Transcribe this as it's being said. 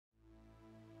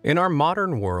In our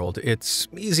modern world, it's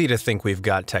easy to think we've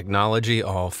got technology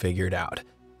all figured out.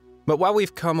 But while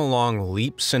we've come along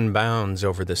leaps and bounds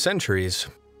over the centuries,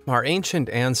 our ancient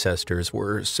ancestors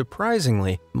were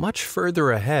surprisingly much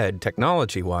further ahead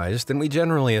technology-wise than we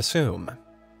generally assume.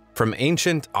 From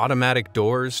ancient automatic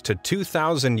doors to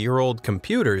 2,000-year-old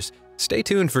computers, stay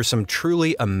tuned for some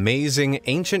truly amazing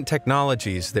ancient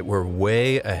technologies that were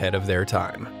way ahead of their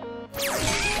time.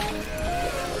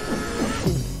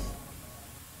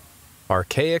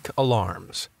 Archaic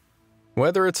alarms.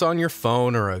 Whether it's on your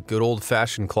phone or a good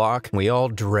old-fashioned clock, we all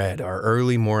dread our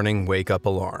early morning wake-up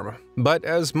alarm. But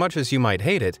as much as you might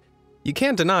hate it, you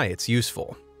can't deny it's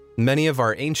useful. Many of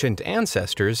our ancient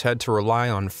ancestors had to rely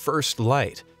on first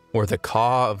light or the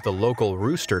caw of the local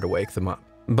rooster to wake them up.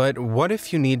 But what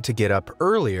if you need to get up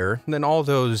earlier than all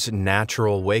those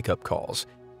natural wake-up calls?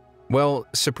 Well,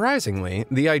 surprisingly,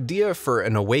 the idea for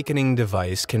an awakening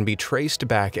device can be traced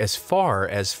back as far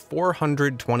as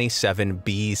 427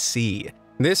 BC.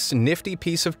 This nifty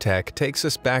piece of tech takes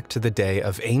us back to the day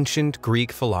of ancient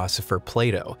Greek philosopher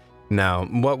Plato. Now,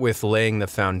 what with laying the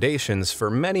foundations for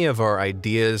many of our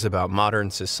ideas about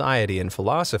modern society and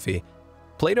philosophy,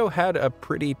 Plato had a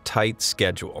pretty tight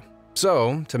schedule.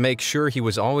 So, to make sure he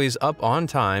was always up on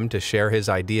time to share his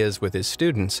ideas with his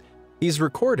students, he's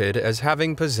recorded as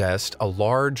having possessed a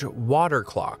large water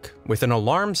clock with an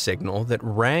alarm signal that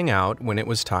rang out when it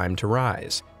was time to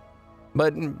rise.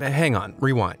 But hang on,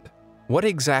 rewind. What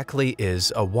exactly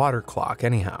is a water clock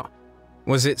anyhow?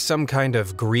 Was it some kind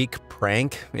of Greek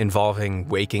prank involving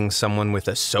waking someone with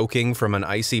a soaking from an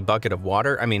icy bucket of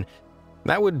water? I mean,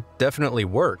 that would definitely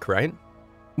work, right?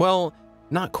 Well,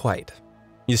 not quite.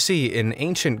 You see, in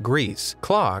ancient Greece,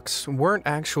 clocks weren't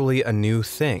actually a new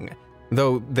thing,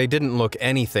 though they didn't look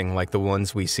anything like the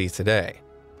ones we see today.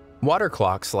 Water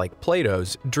clocks like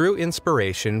Plato's drew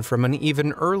inspiration from an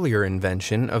even earlier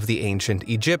invention of the ancient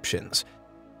Egyptians,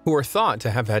 who are thought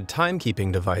to have had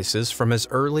timekeeping devices from as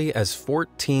early as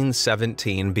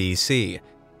 1417 BC.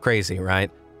 Crazy,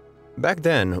 right? Back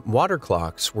then, water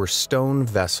clocks were stone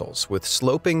vessels with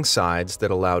sloping sides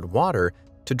that allowed water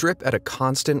to drip at a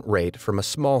constant rate from a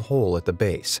small hole at the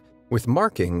base, with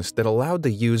markings that allowed the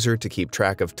user to keep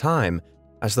track of time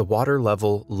as the water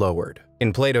level lowered.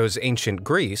 In Plato's ancient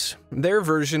Greece, their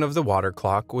version of the water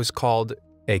clock was called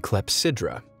a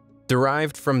clepsydra,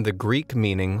 derived from the Greek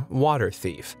meaning water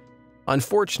thief.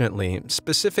 Unfortunately,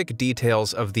 specific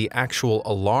details of the actual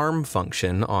alarm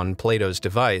function on Plato's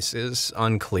device is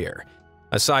unclear,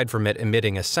 aside from it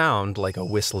emitting a sound like a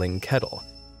whistling kettle.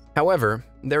 However,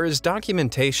 there is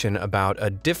documentation about a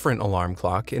different alarm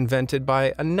clock invented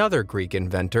by another Greek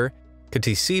inventor,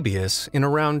 Ctesibius, in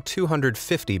around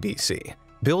 250 BC.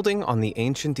 Building on the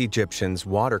ancient Egyptians'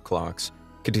 water clocks,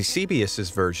 Ctesibius's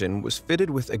version was fitted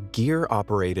with a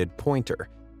gear-operated pointer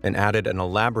and added an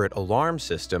elaborate alarm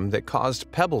system that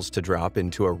caused pebbles to drop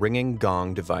into a ringing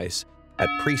gong device at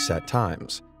preset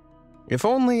times. If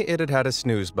only it had had a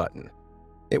snooze button.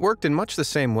 It worked in much the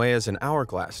same way as an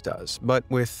hourglass does, but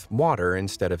with water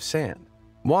instead of sand.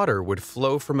 Water would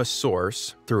flow from a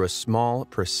source through a small,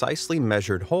 precisely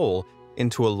measured hole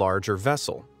into a larger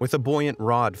vessel, with a buoyant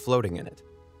rod floating in it.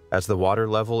 As the water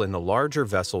level in the larger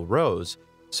vessel rose,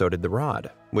 so did the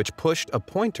rod, which pushed a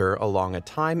pointer along a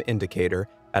time indicator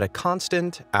at a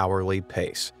constant hourly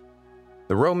pace.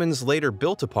 The Romans later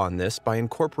built upon this by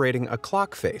incorporating a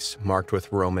clock face marked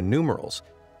with Roman numerals,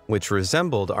 which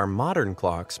resembled our modern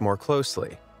clocks more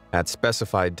closely. At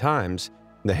specified times,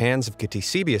 the hands of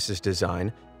Ctesibius's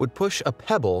design would push a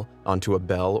pebble onto a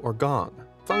bell or gong,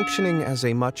 functioning as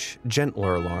a much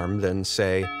gentler alarm than,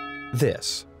 say,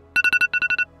 this.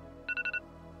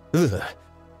 Ugh.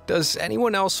 Does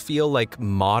anyone else feel like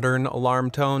modern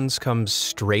alarm tones come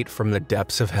straight from the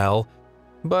depths of hell?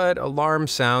 But alarm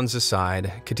sounds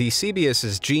aside,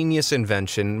 Ctesibius's genius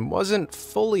invention wasn't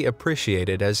fully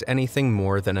appreciated as anything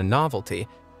more than a novelty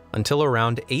until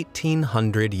around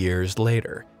 1800 years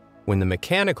later, when the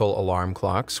mechanical alarm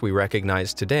clocks we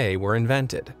recognize today were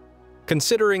invented.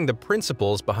 Considering the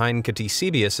principles behind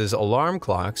Ctesibius's alarm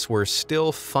clocks were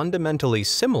still fundamentally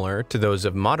similar to those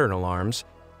of modern alarms,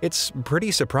 it's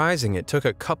pretty surprising it took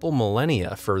a couple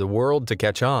millennia for the world to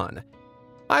catch on.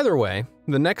 Either way,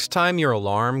 the next time your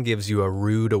alarm gives you a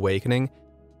rude awakening,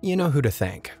 you know who to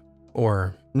thank.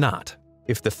 Or not.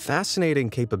 If the fascinating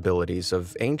capabilities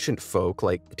of ancient folk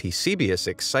like Ctesibius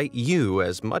excite you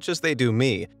as much as they do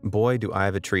me, boy do I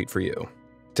have a treat for you.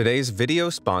 Today's video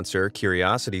sponsor,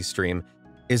 CuriosityStream,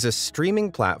 is a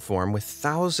streaming platform with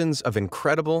thousands of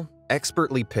incredible,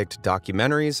 expertly picked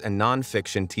documentaries and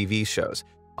non-fiction TV shows,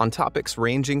 on topics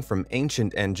ranging from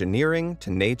ancient engineering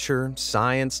to nature,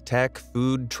 science, tech,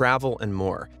 food, travel, and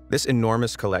more. This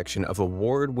enormous collection of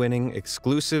award-winning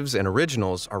exclusives and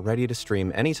originals are ready to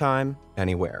stream anytime,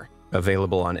 anywhere.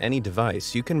 Available on any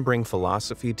device, you can bring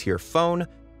philosophy to your phone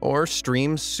or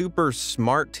stream super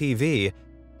smart TV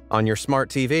on your smart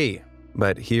TV.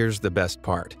 But here's the best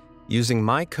part. Using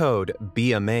my code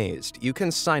BEAMAZED, you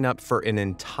can sign up for an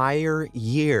entire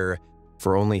year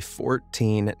for only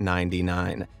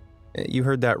 $14.99. You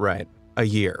heard that right, a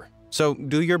year. So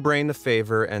do your brain the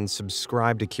favor and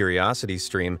subscribe to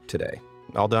CuriosityStream today.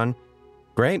 All done?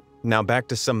 Great, now back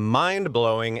to some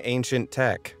mind-blowing ancient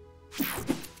tech.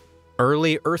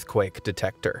 Early earthquake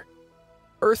detector.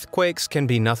 Earthquakes can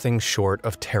be nothing short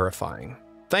of terrifying.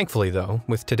 Thankfully though,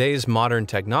 with today's modern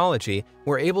technology,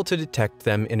 we're able to detect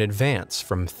them in advance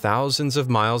from thousands of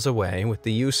miles away with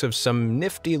the use of some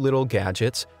nifty little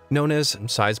gadgets known as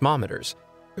seismometers.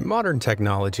 Modern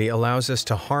technology allows us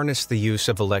to harness the use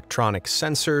of electronic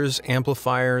sensors,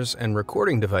 amplifiers, and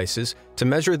recording devices to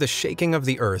measure the shaking of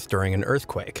the Earth during an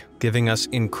earthquake, giving us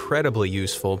incredibly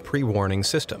useful pre-warning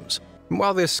systems.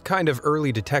 While this kind of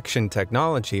early detection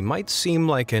technology might seem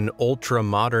like an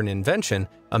ultra-modern invention,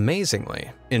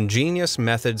 amazingly, ingenious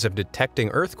methods of detecting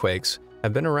earthquakes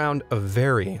have been around a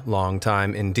very long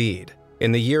time indeed.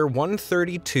 In the year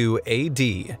 132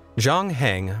 AD, Zhang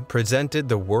Heng presented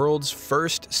the world's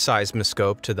first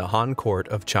seismoscope to the Han Court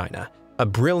of China. A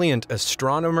brilliant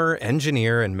astronomer,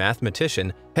 engineer, and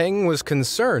mathematician, Heng was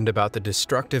concerned about the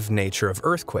destructive nature of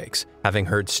earthquakes, having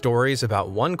heard stories about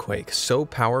one quake so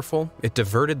powerful it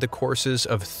diverted the courses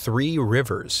of 3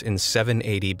 rivers in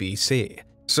 780 BC.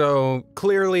 So,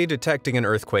 clearly detecting an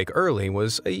earthquake early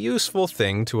was a useful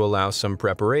thing to allow some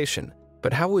preparation.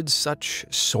 But how would such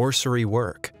sorcery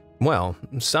work? Well,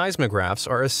 seismographs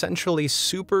are essentially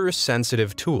super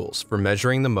sensitive tools for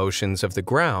measuring the motions of the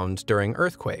ground during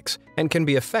earthquakes and can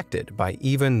be affected by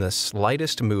even the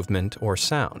slightest movement or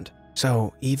sound.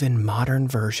 So even modern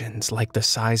versions like the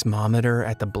seismometer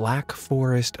at the Black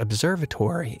Forest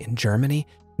Observatory in Germany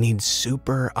need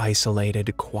super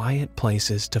isolated, quiet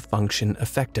places to function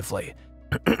effectively.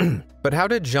 But how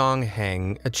did Zhang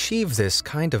Heng achieve this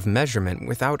kind of measurement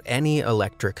without any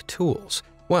electric tools?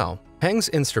 Well, Heng's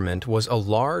instrument was a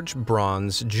large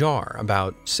bronze jar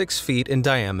about 6 feet in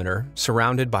diameter,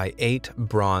 surrounded by 8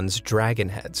 bronze dragon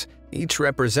heads, each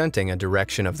representing a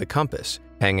direction of the compass,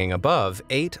 hanging above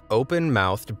 8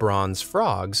 open-mouthed bronze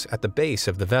frogs at the base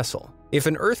of the vessel. If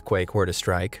an earthquake were to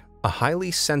strike, a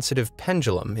highly sensitive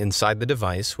pendulum inside the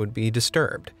device would be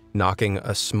disturbed, knocking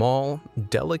a small,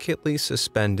 delicately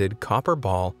suspended copper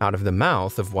ball out of the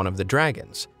mouth of one of the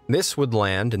dragons. This would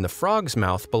land in the frog's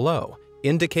mouth below,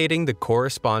 indicating the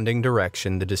corresponding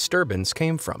direction the disturbance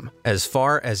came from, as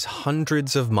far as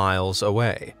hundreds of miles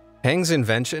away. Heng's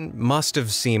invention must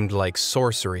have seemed like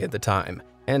sorcery at the time,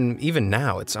 and even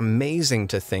now it's amazing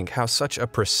to think how such a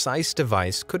precise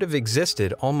device could have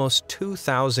existed almost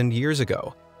 2,000 years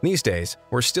ago. These days,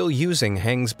 we're still using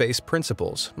Heng's base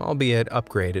principles, albeit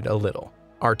upgraded a little.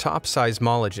 Our top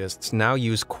seismologists now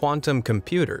use quantum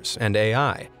computers and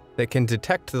AI that can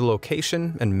detect the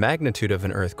location and magnitude of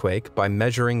an earthquake by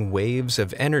measuring waves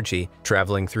of energy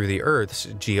traveling through the Earth's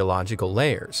geological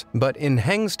layers. But in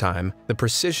Heng's time, the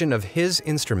precision of his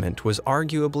instrument was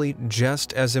arguably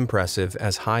just as impressive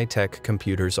as high-tech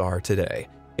computers are today.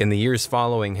 In the years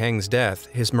following Heng's death,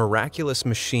 his miraculous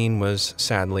machine was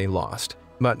sadly lost.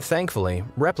 But thankfully,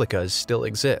 replicas still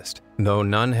exist, though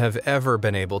none have ever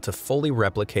been able to fully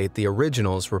replicate the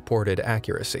original's reported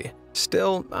accuracy.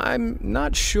 Still, I'm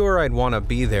not sure I'd want to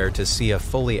be there to see a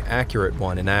fully accurate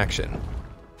one in action.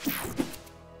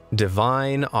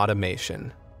 Divine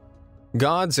automation.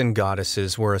 Gods and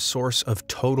goddesses were a source of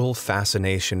total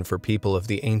fascination for people of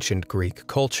the ancient Greek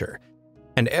culture,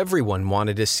 and everyone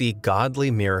wanted to see godly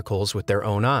miracles with their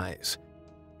own eyes.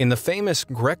 In the famous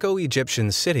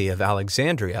Greco-Egyptian city of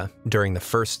Alexandria during the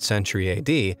 1st century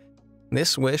AD,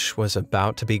 this wish was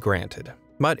about to be granted.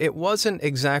 But it wasn't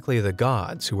exactly the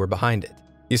gods who were behind it.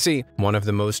 You see, one of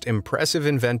the most impressive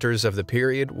inventors of the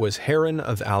period was Heron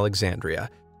of Alexandria,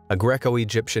 a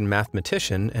Greco-Egyptian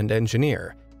mathematician and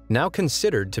engineer, now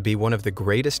considered to be one of the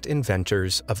greatest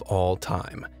inventors of all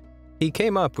time. He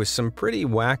came up with some pretty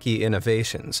wacky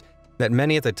innovations that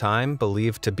many at the time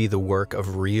believed to be the work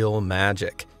of real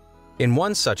magic. In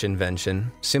one such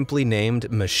invention, simply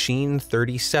named Machine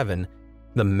 37,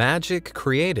 the magic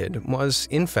created was,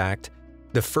 in fact,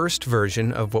 the first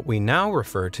version of what we now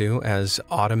refer to as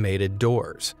automated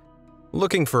doors.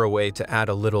 Looking for a way to add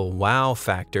a little wow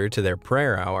factor to their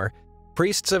prayer hour,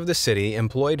 priests of the city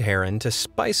employed Heron to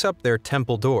spice up their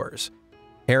temple doors.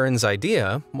 Heron's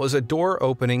idea was a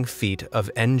door-opening feat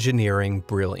of engineering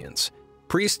brilliance.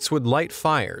 Priests would light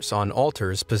fires on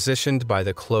altars positioned by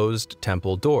the closed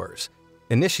temple doors,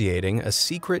 initiating a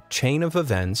secret chain of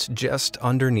events just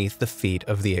underneath the feet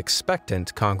of the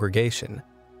expectant congregation.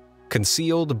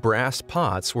 Concealed brass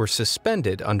pots were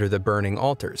suspended under the burning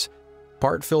altars,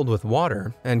 part filled with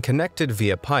water and connected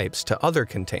via pipes to other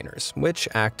containers, which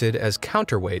acted as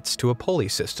counterweights to a pulley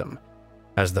system.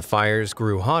 As the fires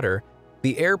grew hotter,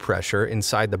 the air pressure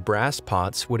inside the brass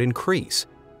pots would increase,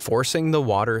 forcing the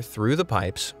water through the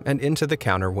pipes and into the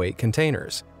counterweight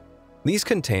containers. These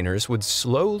containers would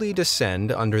slowly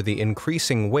descend under the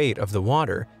increasing weight of the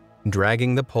water,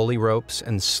 dragging the pulley ropes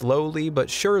and slowly but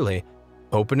surely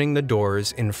opening the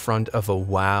doors in front of a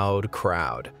wowed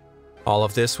crowd. All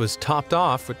of this was topped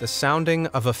off with the sounding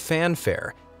of a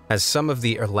fanfare, as some of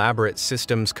the elaborate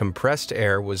system's compressed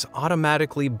air was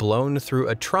automatically blown through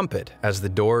a trumpet as the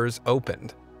doors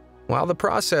opened. While the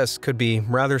process could be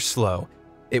rather slow,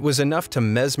 it was enough to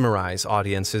mesmerize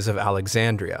audiences of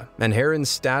Alexandria, and Heron's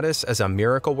status as a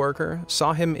miracle worker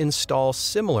saw him install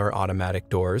similar automatic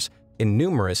doors in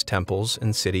numerous temples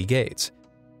and city gates.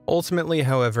 Ultimately,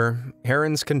 however,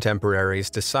 Heron's contemporaries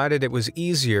decided it was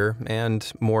easier and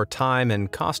more time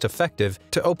and cost-effective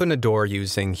to open a door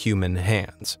using human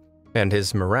hands, and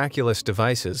his miraculous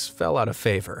devices fell out of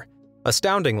favor.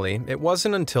 Astoundingly, it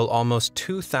wasn't until almost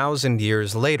 2,000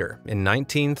 years later, in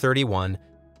 1931,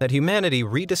 that humanity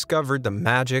rediscovered the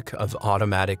magic of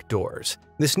automatic doors.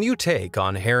 This new take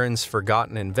on Heron's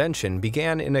forgotten invention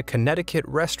began in a Connecticut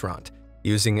restaurant,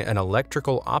 using an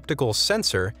electrical optical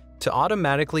sensor to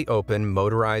automatically open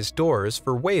motorized doors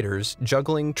for waiters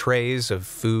juggling trays of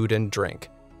food and drink.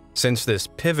 Since this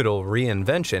pivotal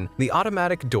reinvention, the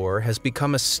automatic door has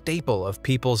become a staple of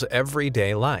people's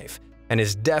everyday life and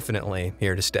is definitely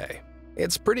here to stay.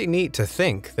 It's pretty neat to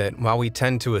think that while we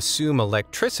tend to assume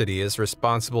electricity is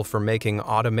responsible for making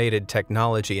automated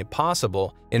technology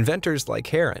possible, inventors like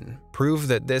Heron prove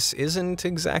that this isn't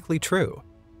exactly true.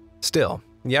 Still,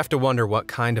 you have to wonder what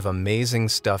kind of amazing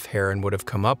stuff Heron would have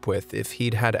come up with if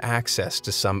he'd had access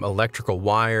to some electrical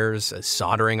wires, a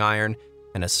soldering iron,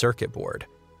 and a circuit board.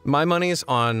 My money's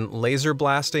on laser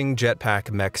blasting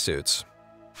jetpack mech suits.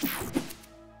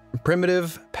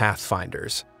 Primitive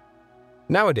pathfinders.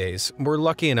 Nowadays, we're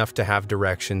lucky enough to have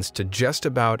directions to just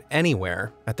about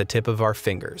anywhere at the tip of our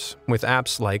fingers, with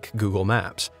apps like Google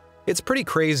Maps. It's pretty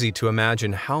crazy to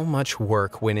imagine how much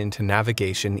work went into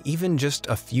navigation even just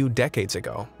a few decades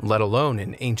ago, let alone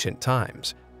in ancient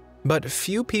times. But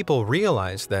few people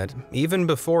realize that even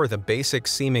before the basic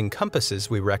seeming compasses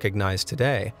we recognize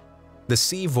today, the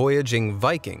sea-voyaging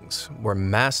Vikings were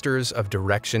masters of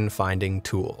direction-finding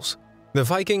tools. The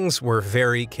Vikings were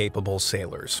very capable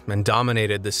sailors and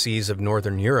dominated the seas of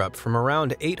northern Europe from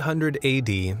around 800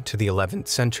 AD to the 11th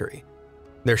century.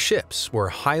 Their ships were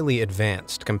highly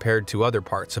advanced compared to other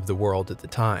parts of the world at the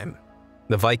time.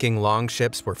 The Viking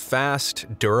longships were fast,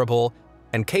 durable,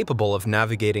 and capable of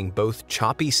navigating both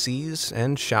choppy seas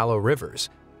and shallow rivers.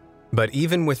 But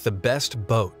even with the best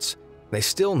boats, they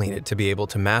still needed to be able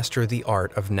to master the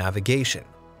art of navigation.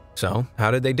 So, how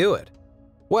did they do it?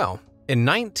 Well, in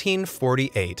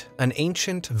 1948, an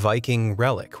ancient Viking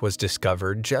relic was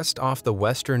discovered just off the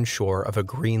western shore of a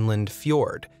Greenland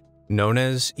fjord, known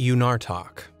as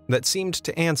Unartok, that seemed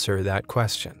to answer that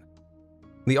question.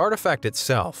 The artifact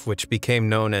itself, which became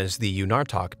known as the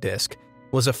Unartok disc,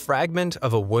 was a fragment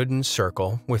of a wooden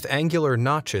circle with angular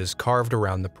notches carved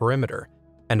around the perimeter,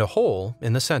 and a hole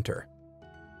in the center.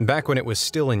 Back when it was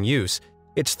still in use,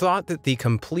 it's thought that the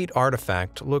complete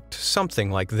artifact looked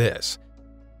something like this.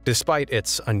 Despite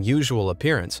its unusual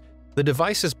appearance, the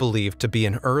device is believed to be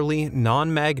an early,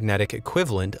 non-magnetic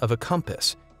equivalent of a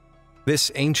compass,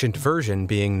 this ancient version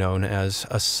being known as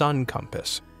a sun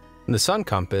compass. The sun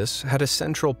compass had a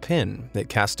central pin that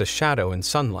cast a shadow in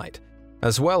sunlight,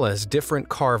 as well as different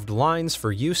carved lines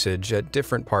for usage at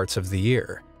different parts of the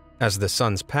year, as the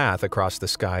sun's path across the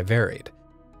sky varied.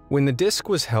 When the disc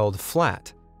was held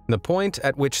flat, the point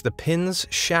at which the pin's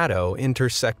shadow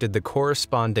intersected the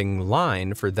corresponding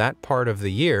line for that part of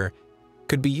the year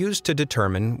could be used to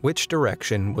determine which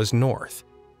direction was north.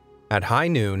 At high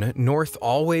noon, north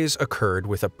always occurred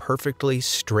with a perfectly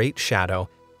straight shadow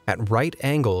at right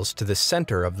angles to the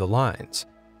center of the lines.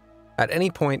 At any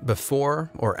point before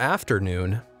or after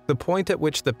noon, the point at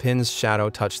which the pin's shadow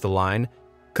touched the line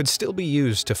could still be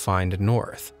used to find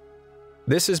north.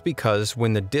 This is because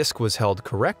when the disc was held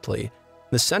correctly,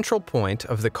 the central point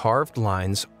of the carved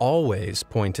lines always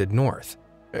pointed north,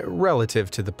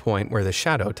 relative to the point where the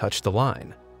shadow touched the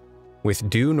line. With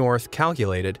due north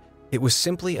calculated, it was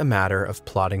simply a matter of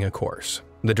plotting a course.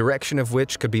 the direction of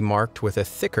which could be marked with a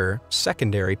thicker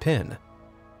secondary pin.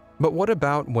 But what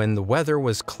about when the weather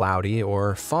was cloudy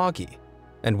or foggy,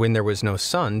 and when there was no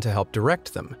sun to help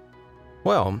direct them?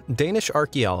 Well, Danish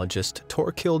archaeologist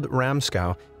Torkild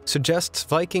Ramskau suggests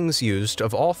Vikings used,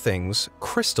 of all things,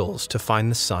 crystals to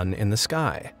find the sun in the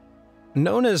sky.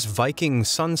 Known as Viking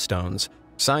sunstones,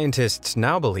 scientists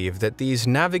now believe that these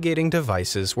navigating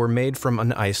devices were made from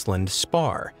an Iceland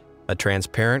spar, a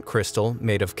transparent crystal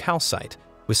made of calcite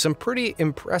with some pretty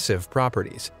impressive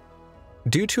properties.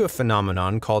 Due to a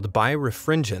phenomenon called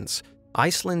birefringence,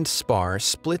 Iceland spar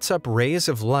splits up rays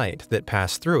of light that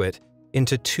pass through it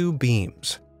into two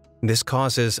beams. This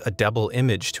causes a double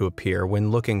image to appear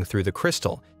when looking through the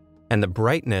crystal, and the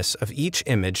brightness of each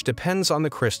image depends on the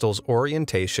crystal's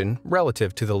orientation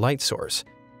relative to the light source.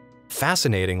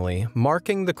 Fascinatingly,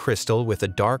 marking the crystal with a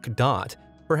dark dot,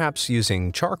 perhaps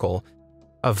using charcoal,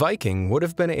 a Viking would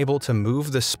have been able to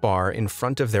move the spar in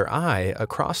front of their eye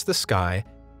across the sky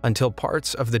until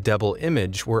parts of the double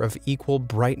image were of equal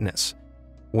brightness.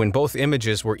 When both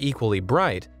images were equally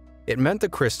bright, it meant the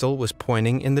crystal was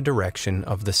pointing in the direction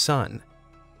of the sun.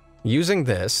 Using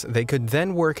this, they could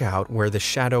then work out where the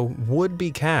shadow would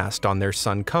be cast on their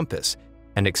sun compass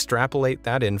and extrapolate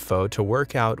that info to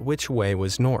work out which way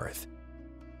was north.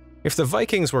 If the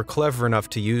Vikings were clever enough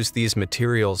to use these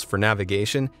materials for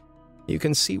navigation, you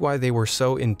can see why they were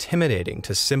so intimidating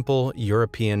to simple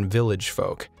European village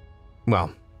folk.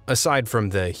 Well, aside from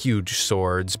the huge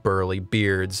swords, burly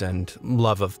beards, and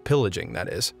love of pillaging, that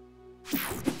is.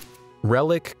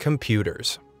 Relic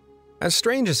computers. As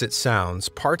strange as it sounds,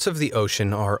 parts of the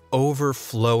ocean are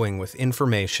overflowing with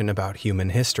information about human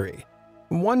history.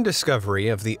 One discovery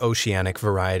of the oceanic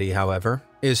variety, however,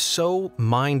 is so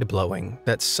mind-blowing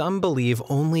that some believe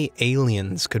only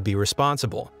aliens could be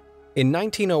responsible. In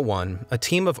 1901, a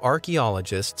team of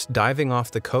archaeologists diving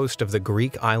off the coast of the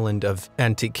Greek island of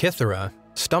Antikythera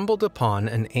stumbled upon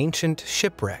an ancient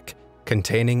shipwreck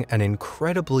containing an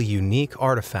incredibly unique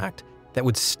artifact that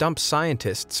would stump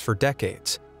scientists for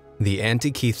decades: the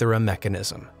Antikythera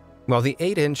mechanism. While the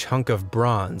 8-inch hunk of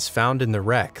bronze found in the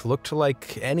wreck looked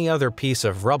like any other piece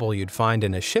of rubble you'd find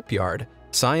in a shipyard,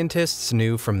 scientists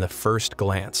knew from the first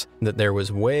glance that there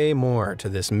was way more to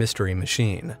this mystery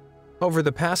machine. Over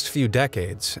the past few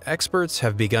decades, experts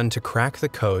have begun to crack the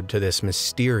code to this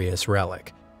mysterious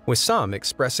relic, with some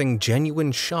expressing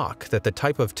genuine shock that the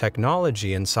type of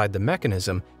technology inside the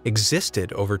mechanism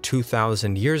existed over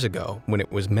 2,000 years ago when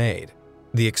it was made.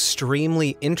 The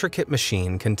extremely intricate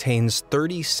machine contains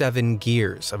 37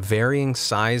 gears of varying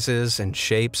sizes and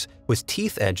shapes, with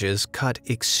teeth edges cut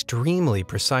extremely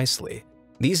precisely.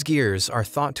 These gears are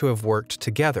thought to have worked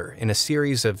together in a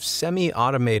series of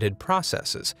semi-automated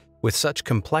processes with such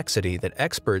complexity that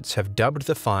experts have dubbed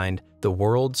the find the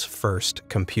world's first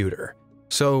computer.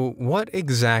 So what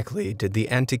exactly did the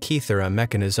Antikythera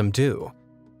mechanism do?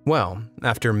 Well,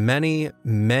 after many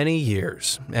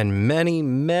years and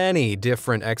many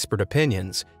different expert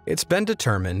opinions, it's been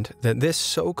determined that this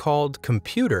so-called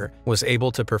computer was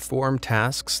able to perform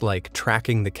tasks like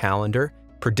tracking the calendar,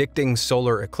 predicting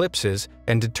solar eclipses,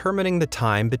 and determining the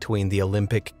time between the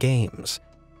Olympic Games.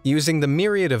 Using the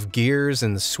myriad of gears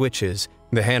and switches,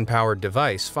 the hand-powered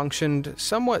device functioned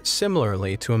somewhat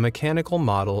similarly to a mechanical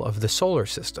model of the solar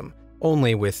system,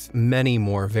 only with many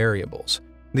more variables.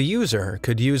 The user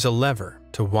could use a lever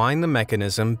to wind the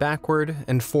mechanism backward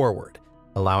and forward,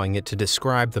 allowing it to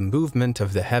describe the movement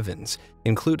of the heavens,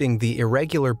 including the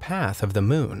irregular path of the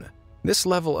moon. This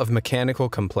level of mechanical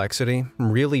complexity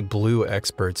really blew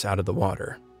experts out of the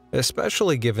water,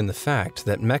 especially given the fact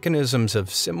that mechanisms of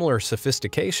similar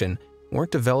sophistication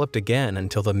weren't developed again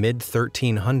until the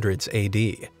mid-1300s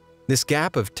AD. This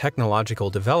gap of technological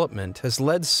development has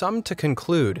led some to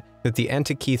conclude that the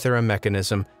Antikythera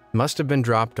mechanism must have been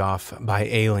dropped off by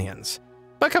aliens.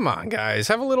 But come on, guys,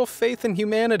 have a little faith in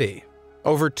humanity.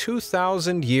 Over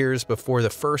 2,000 years before the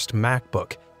first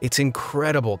MacBook, it's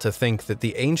incredible to think that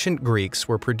the ancient Greeks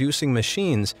were producing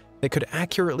machines that could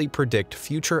accurately predict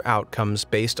future outcomes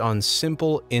based on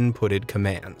simple inputted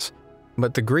commands.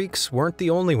 But the Greeks weren't the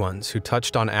only ones who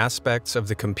touched on aspects of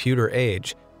the computer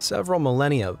age several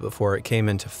millennia before it came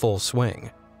into full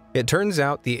swing. It turns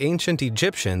out the ancient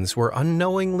Egyptians were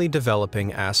unknowingly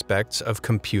developing aspects of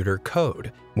computer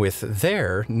code with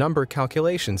their number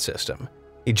calculation system.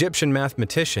 Egyptian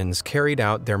mathematicians carried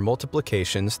out their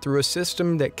multiplications through a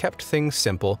system that kept things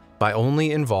simple by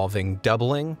only involving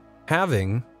doubling,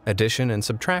 halving, addition, and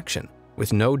subtraction,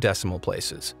 with no decimal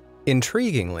places.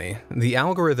 Intriguingly, the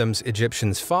algorithms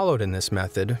Egyptians followed in this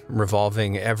method,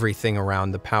 revolving everything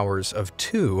around the powers of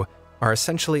 2, are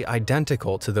essentially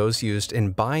identical to those used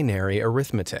in binary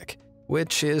arithmetic,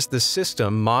 which is the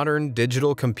system modern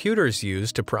digital computers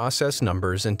use to process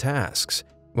numbers and tasks.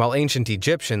 While ancient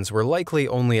Egyptians were likely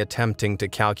only attempting to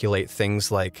calculate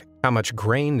things like how much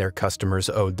grain their customers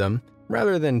owed them,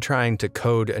 rather than trying to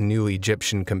code a new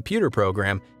Egyptian computer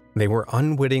program, they were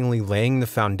unwittingly laying the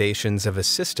foundations of a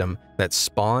system that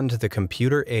spawned the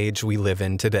computer age we live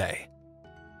in today.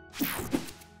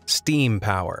 Steam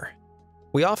power.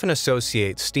 We often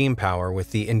associate steam power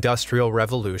with the Industrial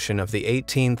Revolution of the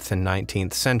 18th and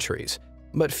 19th centuries,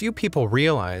 but few people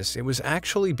realize it was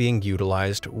actually being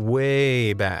utilized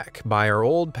way back by our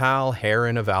old pal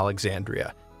Heron of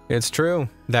Alexandria. It's true,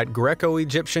 that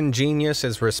Greco-Egyptian genius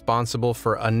is responsible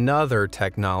for another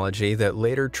technology that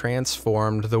later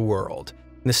transformed the world,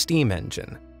 the steam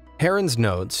engine. Heron's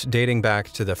notes, dating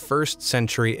back to the 1st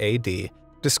century AD,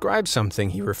 describe something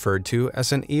he referred to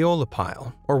as an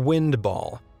eolipile, or wind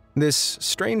ball. This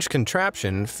strange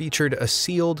contraption featured a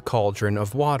sealed cauldron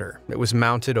of water that was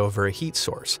mounted over a heat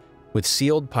source, with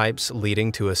sealed pipes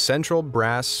leading to a central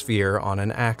brass sphere on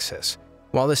an axis.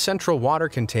 While the central water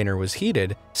container was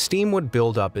heated, steam would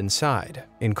build up inside,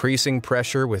 increasing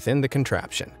pressure within the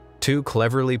contraption. Two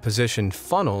cleverly positioned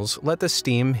funnels let the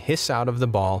steam hiss out of the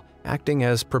ball, acting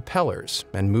as propellers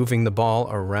and moving the ball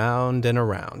around and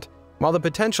around. While the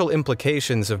potential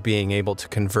implications of being able to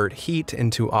convert heat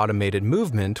into automated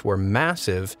movement were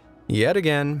massive, yet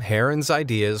again, Heron's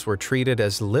ideas were treated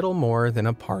as little more than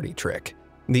a party trick.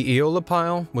 The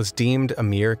eolipile was deemed a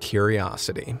mere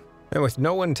curiosity. And with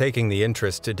no one taking the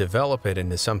interest to develop it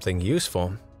into something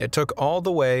useful, it took all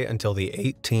the way until the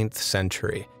 18th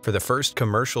century for the first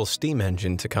commercial steam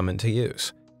engine to come into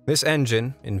use. This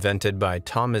engine, invented by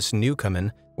Thomas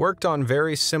Newcomen, worked on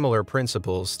very similar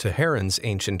principles to Heron's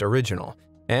ancient original,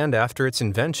 and after its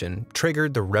invention,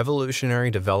 triggered the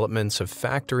revolutionary developments of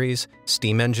factories,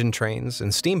 steam engine trains,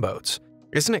 and steamboats.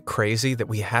 Isn't it crazy that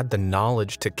we had the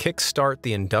knowledge to kickstart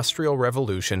the Industrial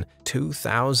Revolution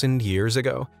 2,000 years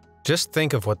ago? Just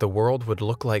think of what the world would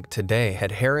look like today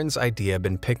had Heron's idea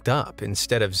been picked up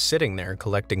instead of sitting there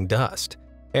collecting dust.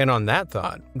 And on that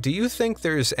thought, do you think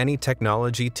there's any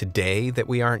technology today that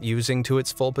we aren't using to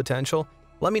its full potential?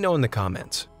 Let me know in the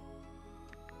comments.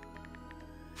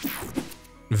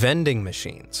 Vending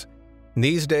machines.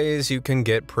 These days, you can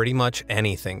get pretty much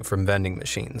anything from vending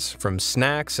machines, from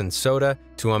snacks and soda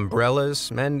to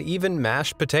umbrellas and even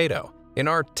mashed potato. In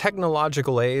our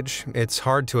technological age, it's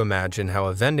hard to imagine how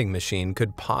a vending machine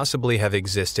could possibly have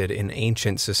existed in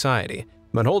ancient society.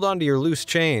 But hold on to your loose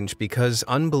change because,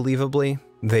 unbelievably,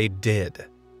 they did.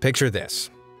 Picture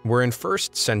this. We're in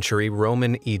 1st century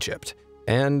Roman Egypt,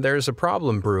 and there's a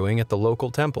problem brewing at the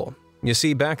local temple. You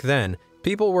see, back then,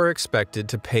 people were expected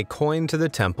to pay coin to the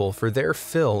temple for their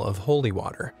fill of holy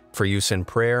water, for use in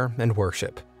prayer and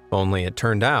worship. Only it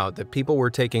turned out that people were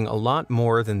taking a lot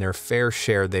more than their fair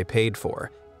share they paid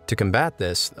for. To combat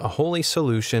this, a holy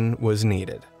solution was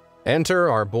needed. Enter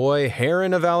our boy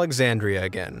Heron of Alexandria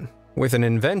again, with an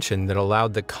invention that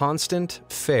allowed the constant,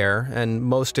 fair, and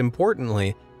most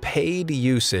importantly, paid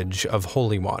usage of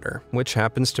holy water, which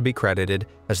happens to be credited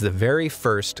as the very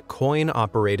first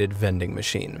coin-operated vending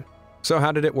machine. So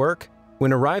how did it work?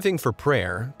 When arriving for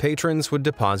prayer, patrons would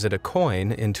deposit a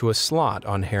coin into a slot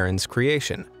on Heron's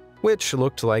creation, which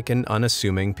looked like an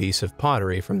unassuming piece of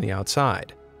pottery from the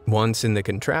outside. Once in the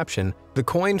contraption, the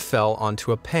coin fell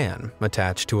onto a pan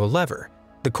attached to a lever.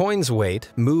 The coin's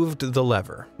weight moved the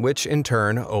lever, which in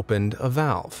turn opened a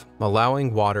valve,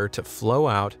 allowing water to flow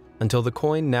out until the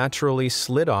coin naturally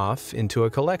slid off into a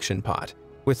collection pot.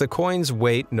 With the coin's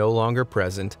weight no longer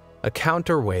present, a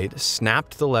counterweight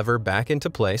snapped the lever back into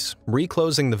place,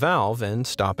 reclosing the valve and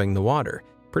stopping the water.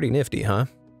 Pretty nifty, huh?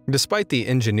 Despite the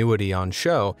ingenuity on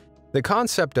show, the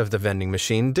concept of the vending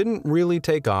machine didn't really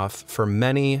take off for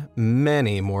many,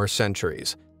 many more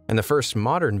centuries, and the first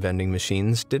modern vending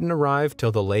machines didn't arrive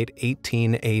till the late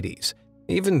 1880s.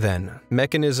 Even then,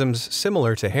 mechanisms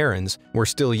similar to Heron's were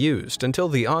still used until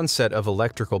the onset of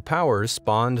electrical power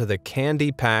spawned the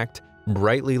candy-packed,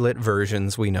 brightly lit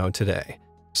versions we know today.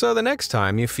 So the next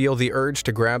time you feel the urge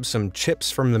to grab some chips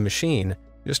from the machine,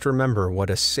 just remember what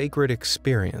a sacred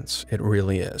experience it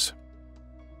really is.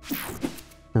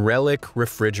 Relic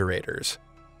refrigerators.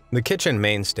 The kitchen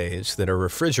mainstays that are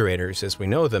refrigerators as we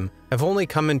know them have only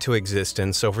come into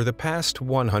existence over the past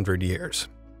 100 years.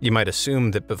 You might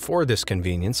assume that before this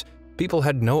convenience, people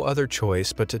had no other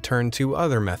choice but to turn to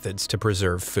other methods to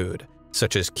preserve food,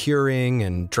 such as curing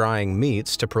and drying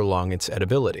meats to prolong its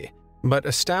edibility. But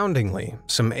astoundingly,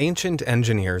 some ancient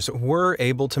engineers were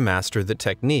able to master the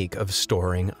technique of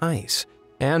storing ice.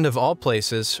 And of all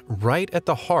places, right at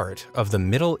the heart of the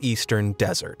Middle Eastern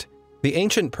desert. The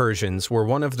ancient Persians were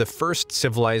one of the first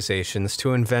civilizations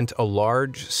to invent a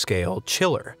large-scale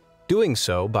chiller, doing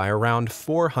so by around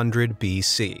 400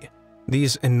 BC.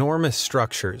 These enormous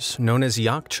structures, known as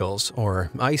yakhchals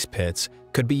or ice pits,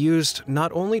 could be used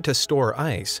not only to store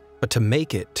ice, but to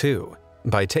make it too,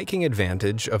 by taking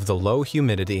advantage of the low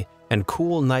humidity and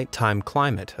cool nighttime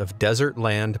climate of desert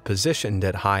land positioned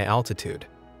at high altitude.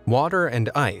 Water and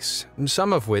ice,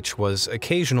 some of which was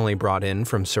occasionally brought in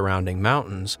from surrounding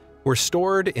mountains, were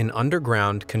stored in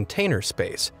underground container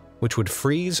space, which would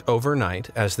freeze overnight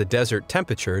as the desert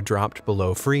temperature dropped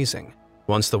below freezing.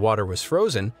 Once the water was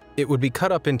frozen, it would be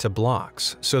cut up into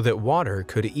blocks so that water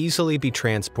could easily be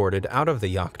transported out of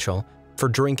the yakhchal for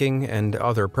drinking and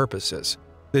other purposes.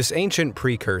 This ancient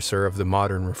precursor of the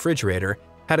modern refrigerator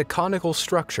had a conical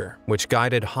structure which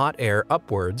guided hot air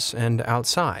upwards and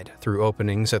outside through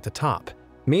openings at the top.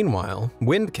 Meanwhile,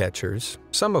 wind catchers,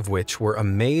 some of which were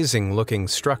amazing-looking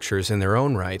structures in their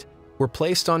own right, were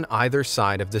placed on either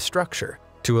side of the structure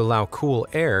to allow cool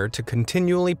air to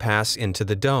continually pass into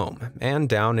the dome and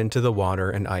down into the water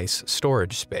and ice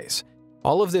storage space.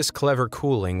 All of this clever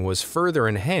cooling was further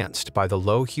enhanced by the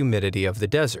low humidity of the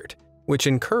desert, which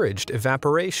encouraged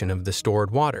evaporation of the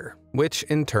stored water, which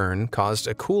in turn caused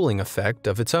a cooling effect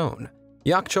of its own.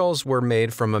 Yakhchals were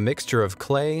made from a mixture of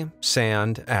clay,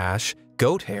 sand, ash,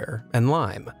 goat hair, and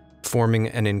lime, forming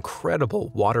an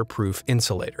incredible waterproof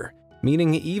insulator,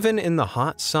 meaning even in the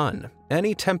hot sun,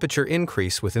 any temperature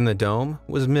increase within the dome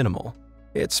was minimal.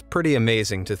 It's pretty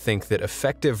amazing to think that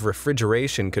effective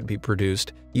refrigeration could be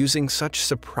produced using such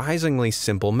surprisingly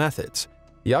simple methods.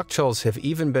 Yakhchals have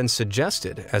even been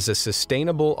suggested as a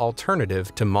sustainable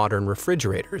alternative to modern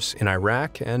refrigerators in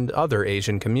Iraq and other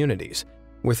Asian communities.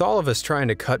 With all of us trying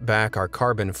to cut back our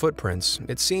carbon footprints,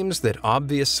 it seems that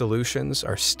obvious solutions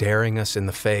are staring us in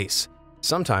the face.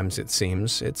 Sometimes it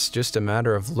seems it's just a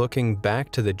matter of looking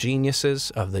back to the geniuses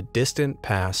of the distant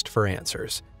past for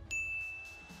answers.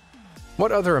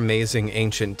 What other amazing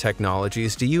ancient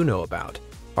technologies do you know about?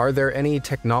 Are there any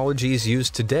technologies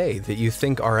used today that you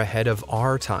think are ahead of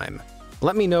our time?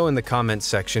 Let me know in the comments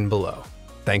section below.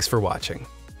 Thanks for watching.